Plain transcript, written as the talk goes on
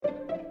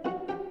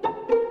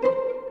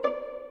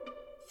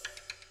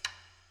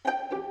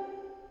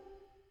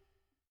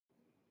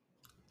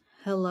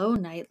Hello,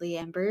 Nightly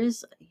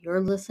Embers.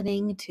 You're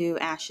listening to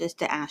Ashes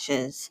to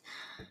Ashes,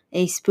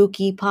 a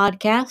spooky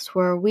podcast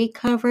where we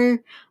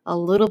cover a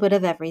little bit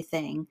of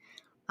everything.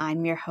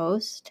 I'm your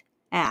host,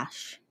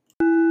 Ash.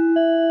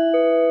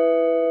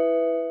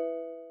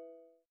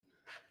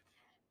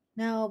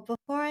 Now,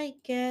 before I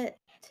get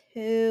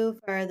too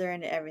further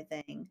into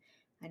everything,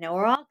 I know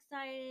we're all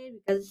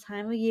excited because it's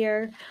time of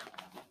year,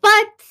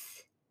 but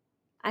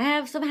I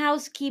have some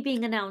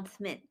housekeeping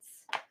announcements.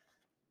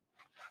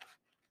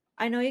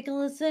 I know you can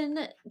listen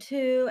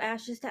to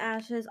Ashes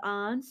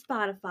on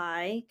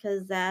Spotify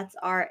because that's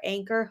our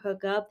Anchor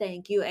hookup.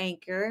 Thank you,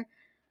 Anchor,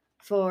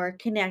 for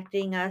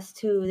connecting us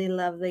to the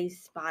lovely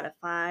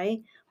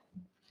Spotify.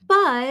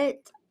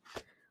 But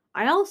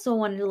I also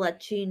wanted to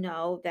let you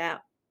know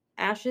that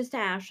Ashes to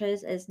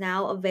Ashes is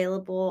now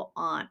available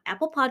on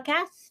Apple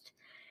Podcast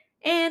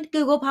and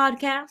Google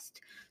Podcast.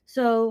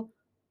 So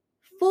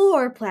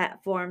 4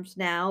 platforms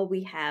now.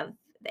 We have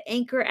the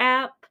Anchor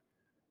app,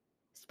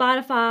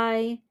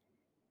 Spotify,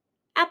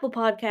 Apple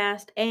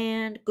Podcast,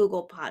 and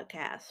Google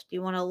Podcast.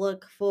 You want to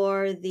look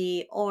for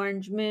the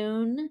orange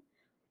moon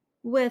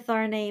with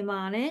our name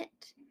on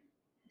it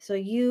so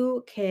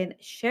you can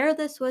share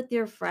this with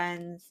your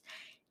friends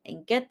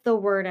and get the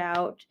word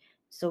out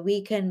so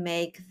we can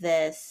make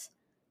this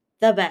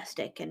the best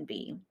it can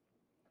be.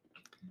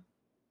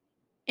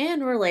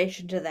 In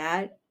relation to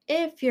that,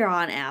 if you're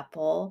on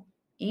Apple,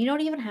 you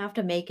don't even have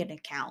to make an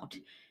account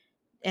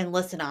and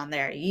listen on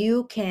there.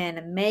 You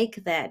can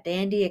make that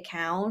dandy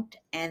account,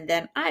 and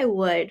then I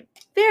would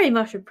very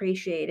much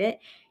appreciate it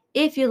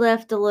if you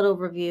left a little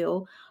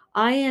review.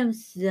 I am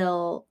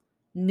still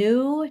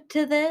new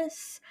to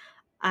this.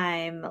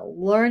 I'm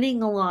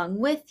learning along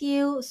with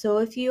you. So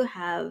if you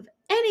have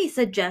any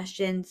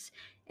suggestions,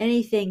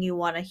 anything you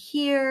want to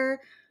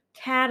hear,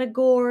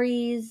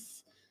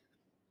 categories,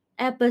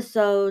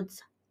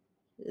 episodes,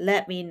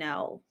 let me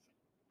know.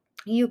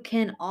 You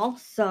can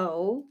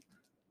also,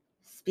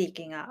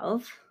 speaking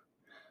of,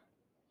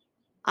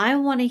 I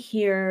want to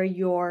hear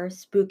your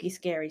spooky,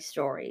 scary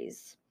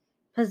stories,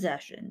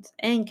 possessions,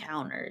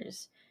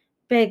 encounters,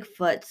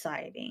 Bigfoot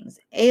sightings,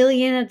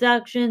 alien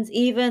abductions,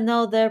 even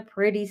though they're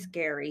pretty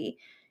scary.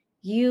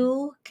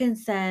 You can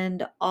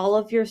send all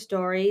of your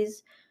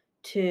stories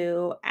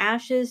to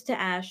ashes to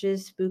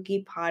ashes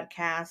spooky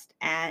podcast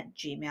at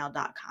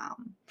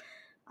gmail.com.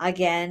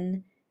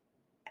 Again,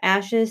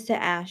 ashes to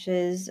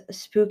ashes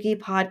spooky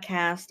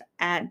podcast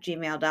at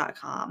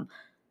gmail.com.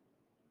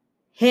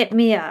 Hit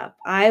me up.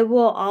 I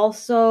will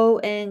also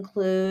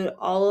include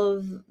all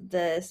of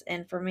this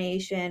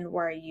information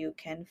where you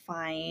can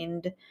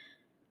find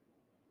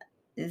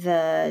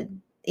the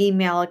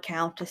email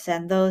account to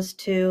send those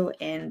to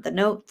in the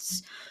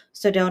notes,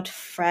 so don't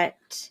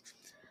fret.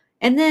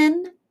 And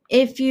then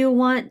if you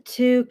want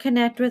to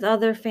connect with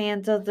other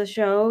fans of the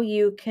show,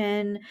 you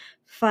can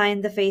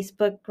find the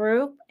Facebook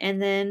group, and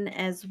then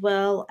as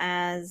well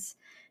as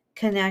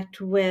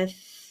connect with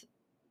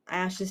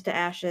Ashes to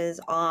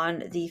Ashes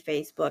on the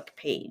Facebook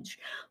page.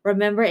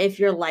 Remember, if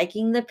you're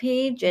liking the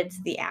page,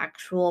 it's the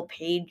actual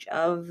page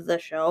of the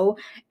show.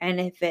 And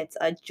if it's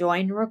a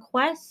join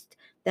request,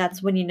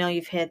 that's when you know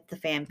you've hit the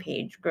fan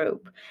page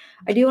group.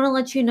 I do want to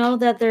let you know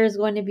that there's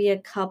going to be a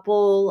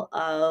couple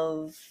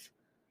of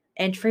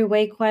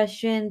entryway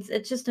questions.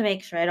 It's just to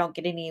make sure I don't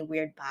get any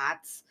weird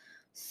bots.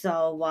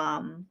 So,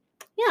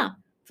 yeah,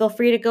 feel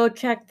free to go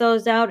check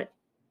those out.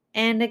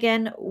 And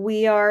again,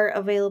 we are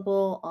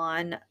available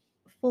on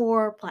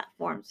 4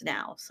 platforms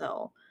now.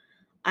 So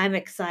I'm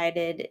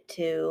excited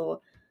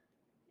to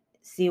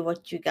see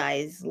what you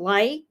guys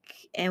like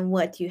and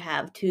what you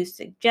have to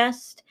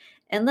suggest.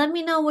 And let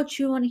me know what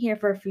you want to hear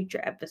for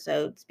future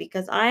episodes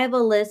because I have a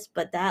list,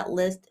 but that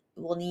list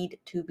will need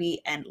to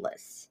be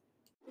endless.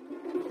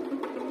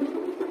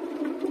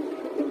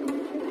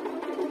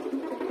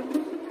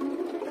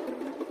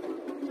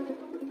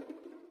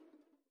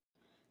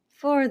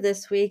 For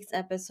this week's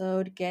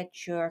episode,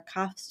 get your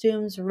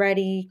costumes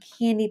ready,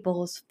 candy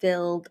bowls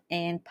filled,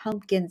 and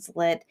pumpkins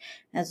lit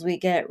as we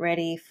get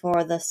ready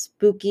for the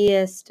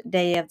spookiest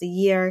day of the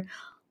year.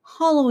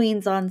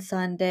 Halloween's on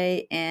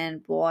Sunday,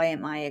 and boy,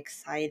 am I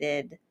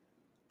excited.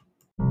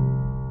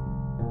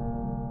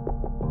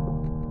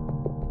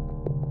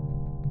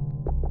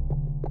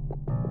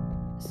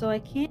 So I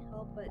can't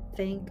help but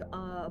think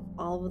of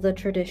all of the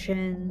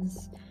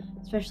traditions,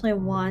 especially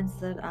ones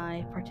that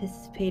I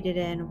participated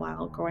in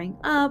while growing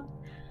up.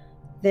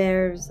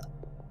 There's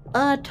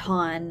a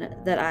ton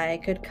that I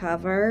could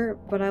cover,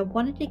 but I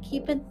wanted to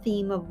keep in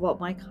theme of what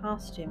my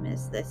costume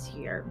is this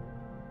year.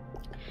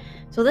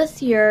 So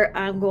this year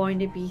I'm going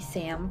to be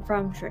Sam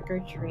from Trick or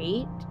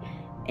Treat.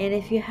 And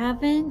if you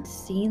haven't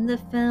seen the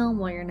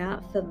film or you're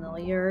not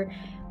familiar,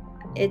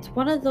 it's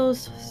one of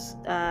those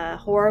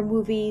horror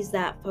movies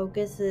that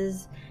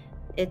focuses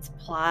its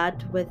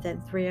plot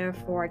within 3 or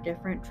 4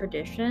 different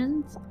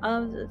traditions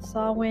of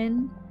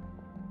Samhain.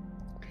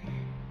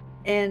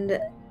 And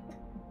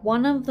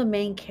one of the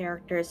main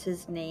characters,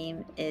 his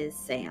name is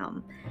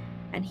Sam,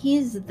 and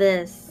he's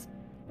this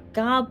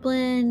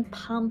goblin,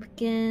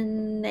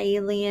 pumpkin,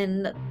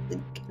 alien,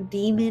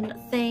 demon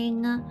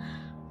thing.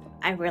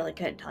 I really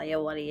couldn't tell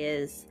you what he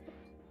is.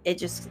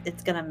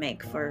 It's gonna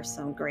make for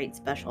some great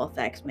special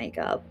effects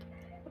makeup.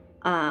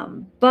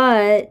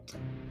 But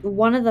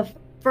one of the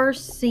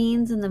first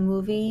scenes in the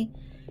movie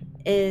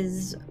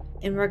is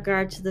in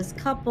regard to this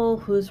couple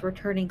who's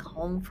returning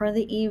home for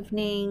the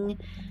evening,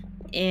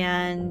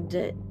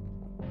 and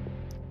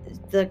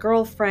the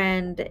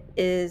girlfriend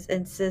is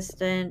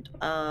insistent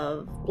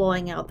of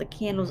blowing out the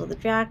candles of the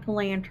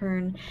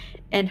jack-o'-lantern,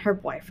 and her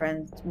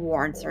boyfriend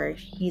warns her.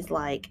 He's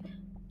like,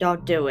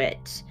 don't do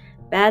it.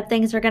 Bad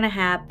things are gonna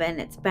happen.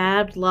 It's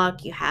bad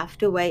luck. You have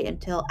to wait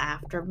until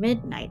after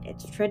midnight.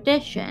 It's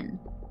tradition.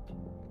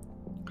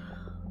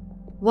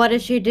 What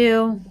does she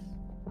do?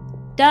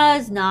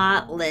 Does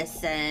not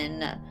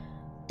listen.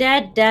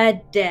 Dead,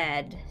 dead,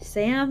 dead.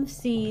 Sam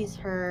sees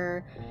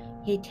her.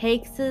 He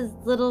takes his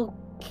little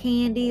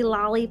candy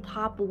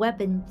lollipop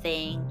weapon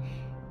thing,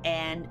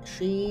 and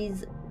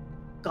she's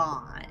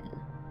gone.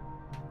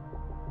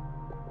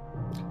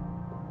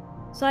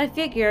 So I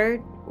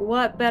figured,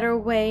 what better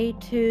way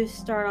to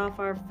start off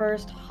our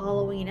first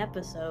Halloween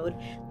episode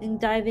than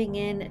diving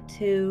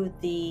into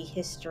the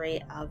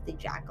history of the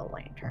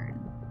jack-o'-lantern.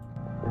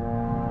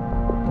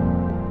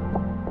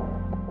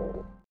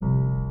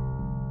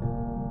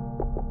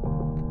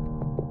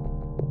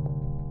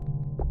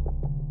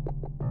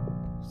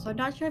 So I'm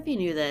not sure if you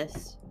knew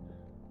this,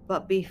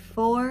 but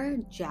before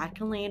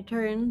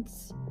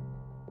jack-o'-lanterns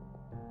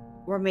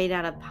were made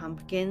out of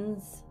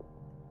pumpkins,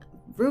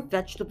 root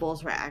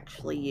vegetables were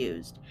actually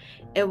used.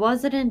 It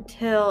wasn't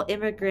until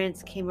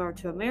immigrants came over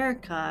to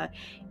America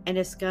and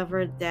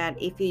discovered that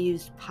if you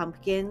used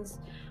pumpkins,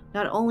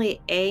 not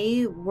only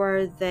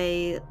were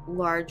they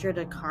larger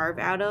to carve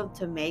out of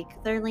to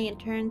make their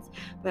lanterns,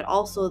 but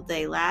also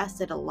they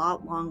lasted a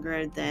lot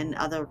longer than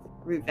other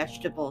root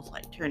vegetables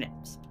like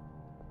turnips.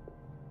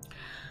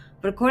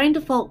 But according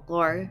to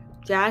folklore,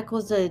 Jack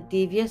was a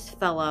devious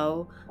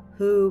fellow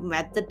who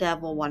met the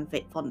devil one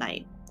fateful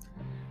night.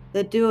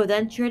 The duo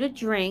then shared a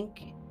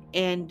drink,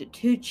 and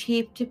too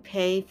cheap to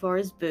pay for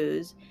his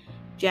booze,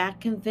 Jack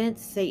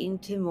convinced Satan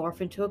to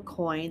morph into a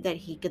coin that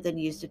he could then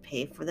use to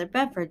pay for their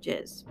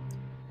beverages.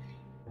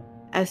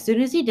 As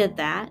soon as he did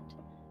that,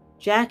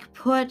 Jack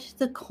put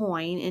the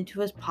coin into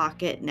his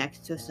pocket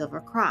next to a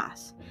silver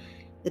cross.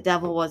 The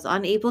devil was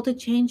unable to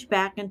change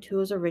back into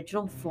his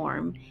original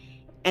form,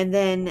 and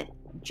then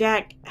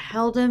Jack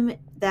held him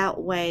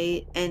that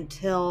way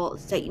until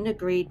Satan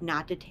agreed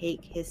not to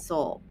take his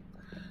soul.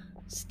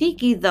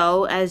 Sneaky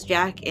though as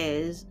Jack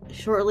is,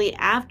 shortly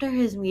after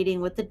his meeting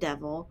with the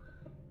devil,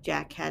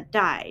 Jack had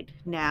died.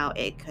 Now,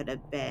 it could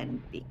have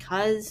been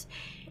because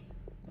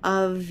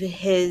of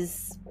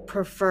his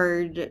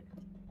preferred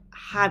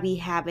hobby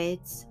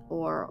habits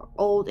or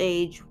old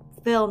age,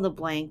 fill in the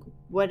blank,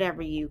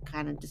 whatever you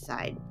kind of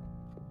decide.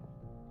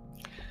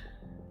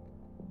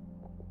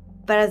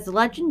 But as the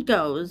legend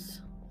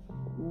goes,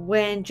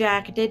 when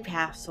Jack did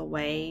pass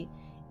away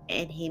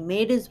and he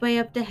made his way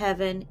up to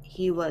heaven,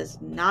 he was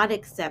not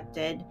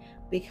accepted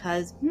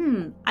because,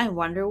 I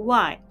wonder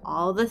why.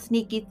 All the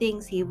sneaky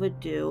things he would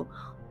do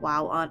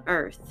while on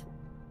earth.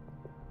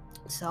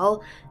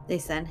 So they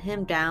sent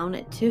him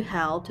down to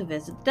hell to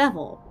visit the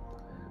devil.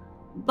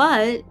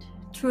 But,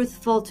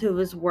 truthful to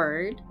his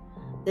word,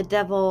 the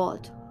devil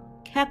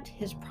kept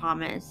his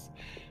promise,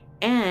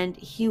 and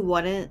he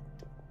wouldn't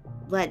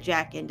let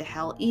Jack into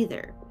hell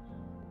either.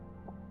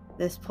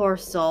 This poor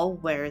soul,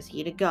 where is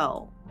he to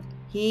go?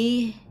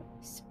 He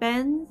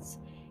spends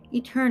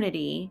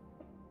eternity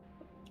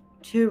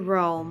to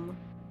roam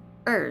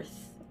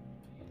Earth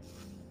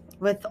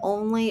with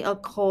only a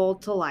coal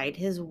to light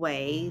his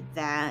way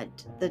that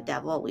the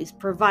devil at least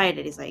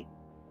provided. He's like,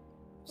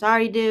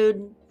 sorry,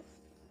 dude.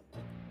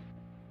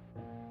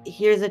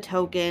 Here's a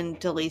token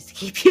to at least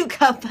keep you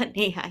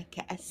company, I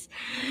guess.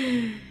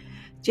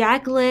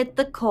 Jack lit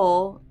the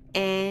coal,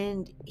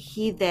 and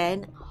he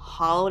then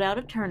hollowed out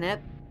a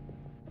turnip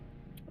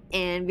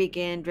and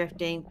began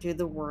drifting through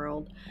the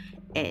world,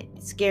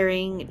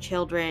 scaring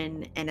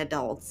children and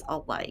adults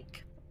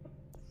alike.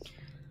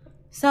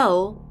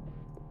 So,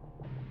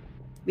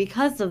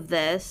 because of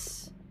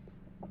this,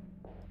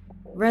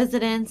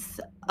 residents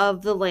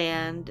of the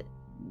land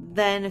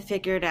then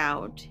figured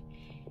out,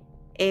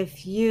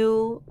 if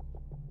you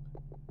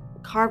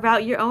carve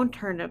out your own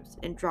turnips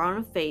and draw on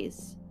a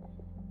face,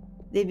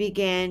 they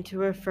began to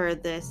refer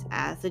this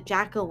as a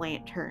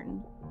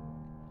jack-o'-lantern.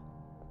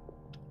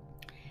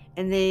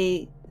 And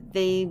they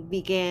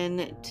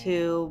began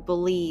to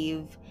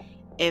believe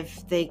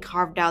if they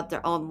carved out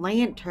their own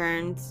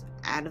lanterns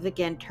out of,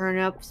 again,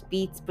 turnips,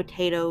 beets,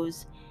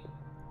 potatoes,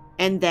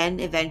 and then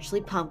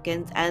eventually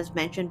pumpkins, as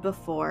mentioned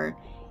before,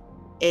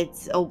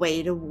 it's a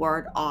way to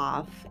ward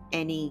off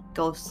any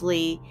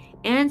ghostly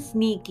and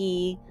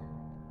sneaky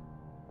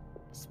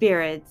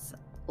spirits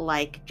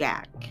like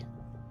Jack.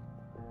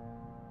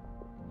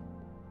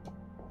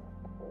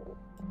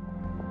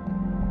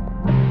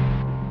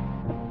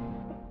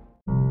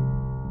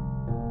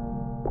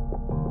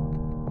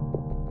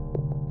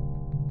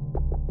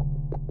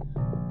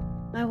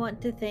 I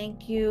want to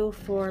thank you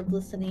for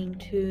listening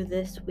to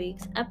this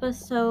week's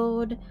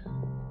episode.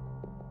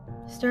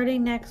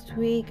 Starting next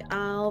week,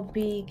 I'll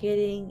be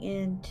getting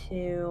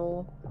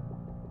into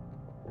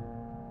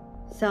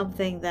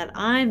something that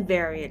I'm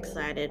very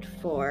excited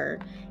for.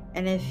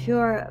 And if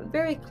you're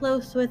very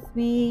close with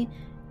me,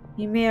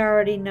 you may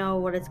already know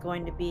what it's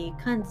going to be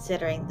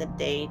considering the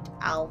date.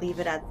 I'll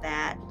leave it at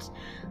that.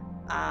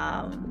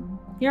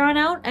 Here on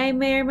out, I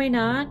may or may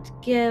not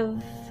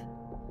give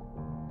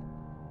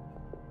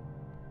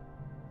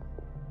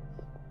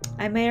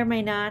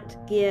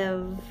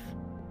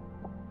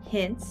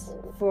hints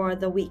for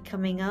the week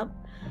coming up.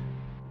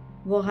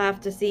 We'll have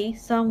to see.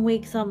 Some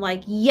weeks I'm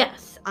like,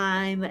 yes,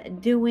 I'm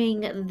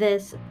doing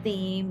this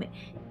theme,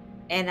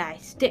 and I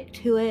stick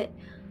to it.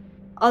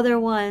 Other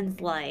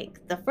ones,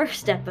 like the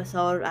first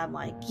episode, I'm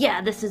like,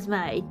 yeah, this is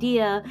my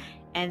idea,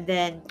 and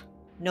then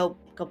nope,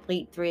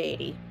 complete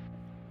 380,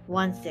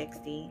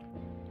 160,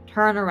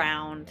 turn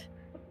around,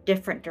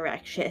 different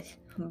direction.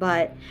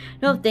 But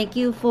no, thank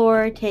you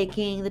for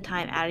taking the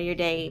time out of your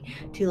day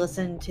to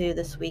listen to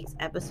this week's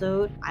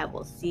episode. I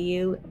will see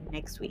you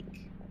next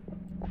week.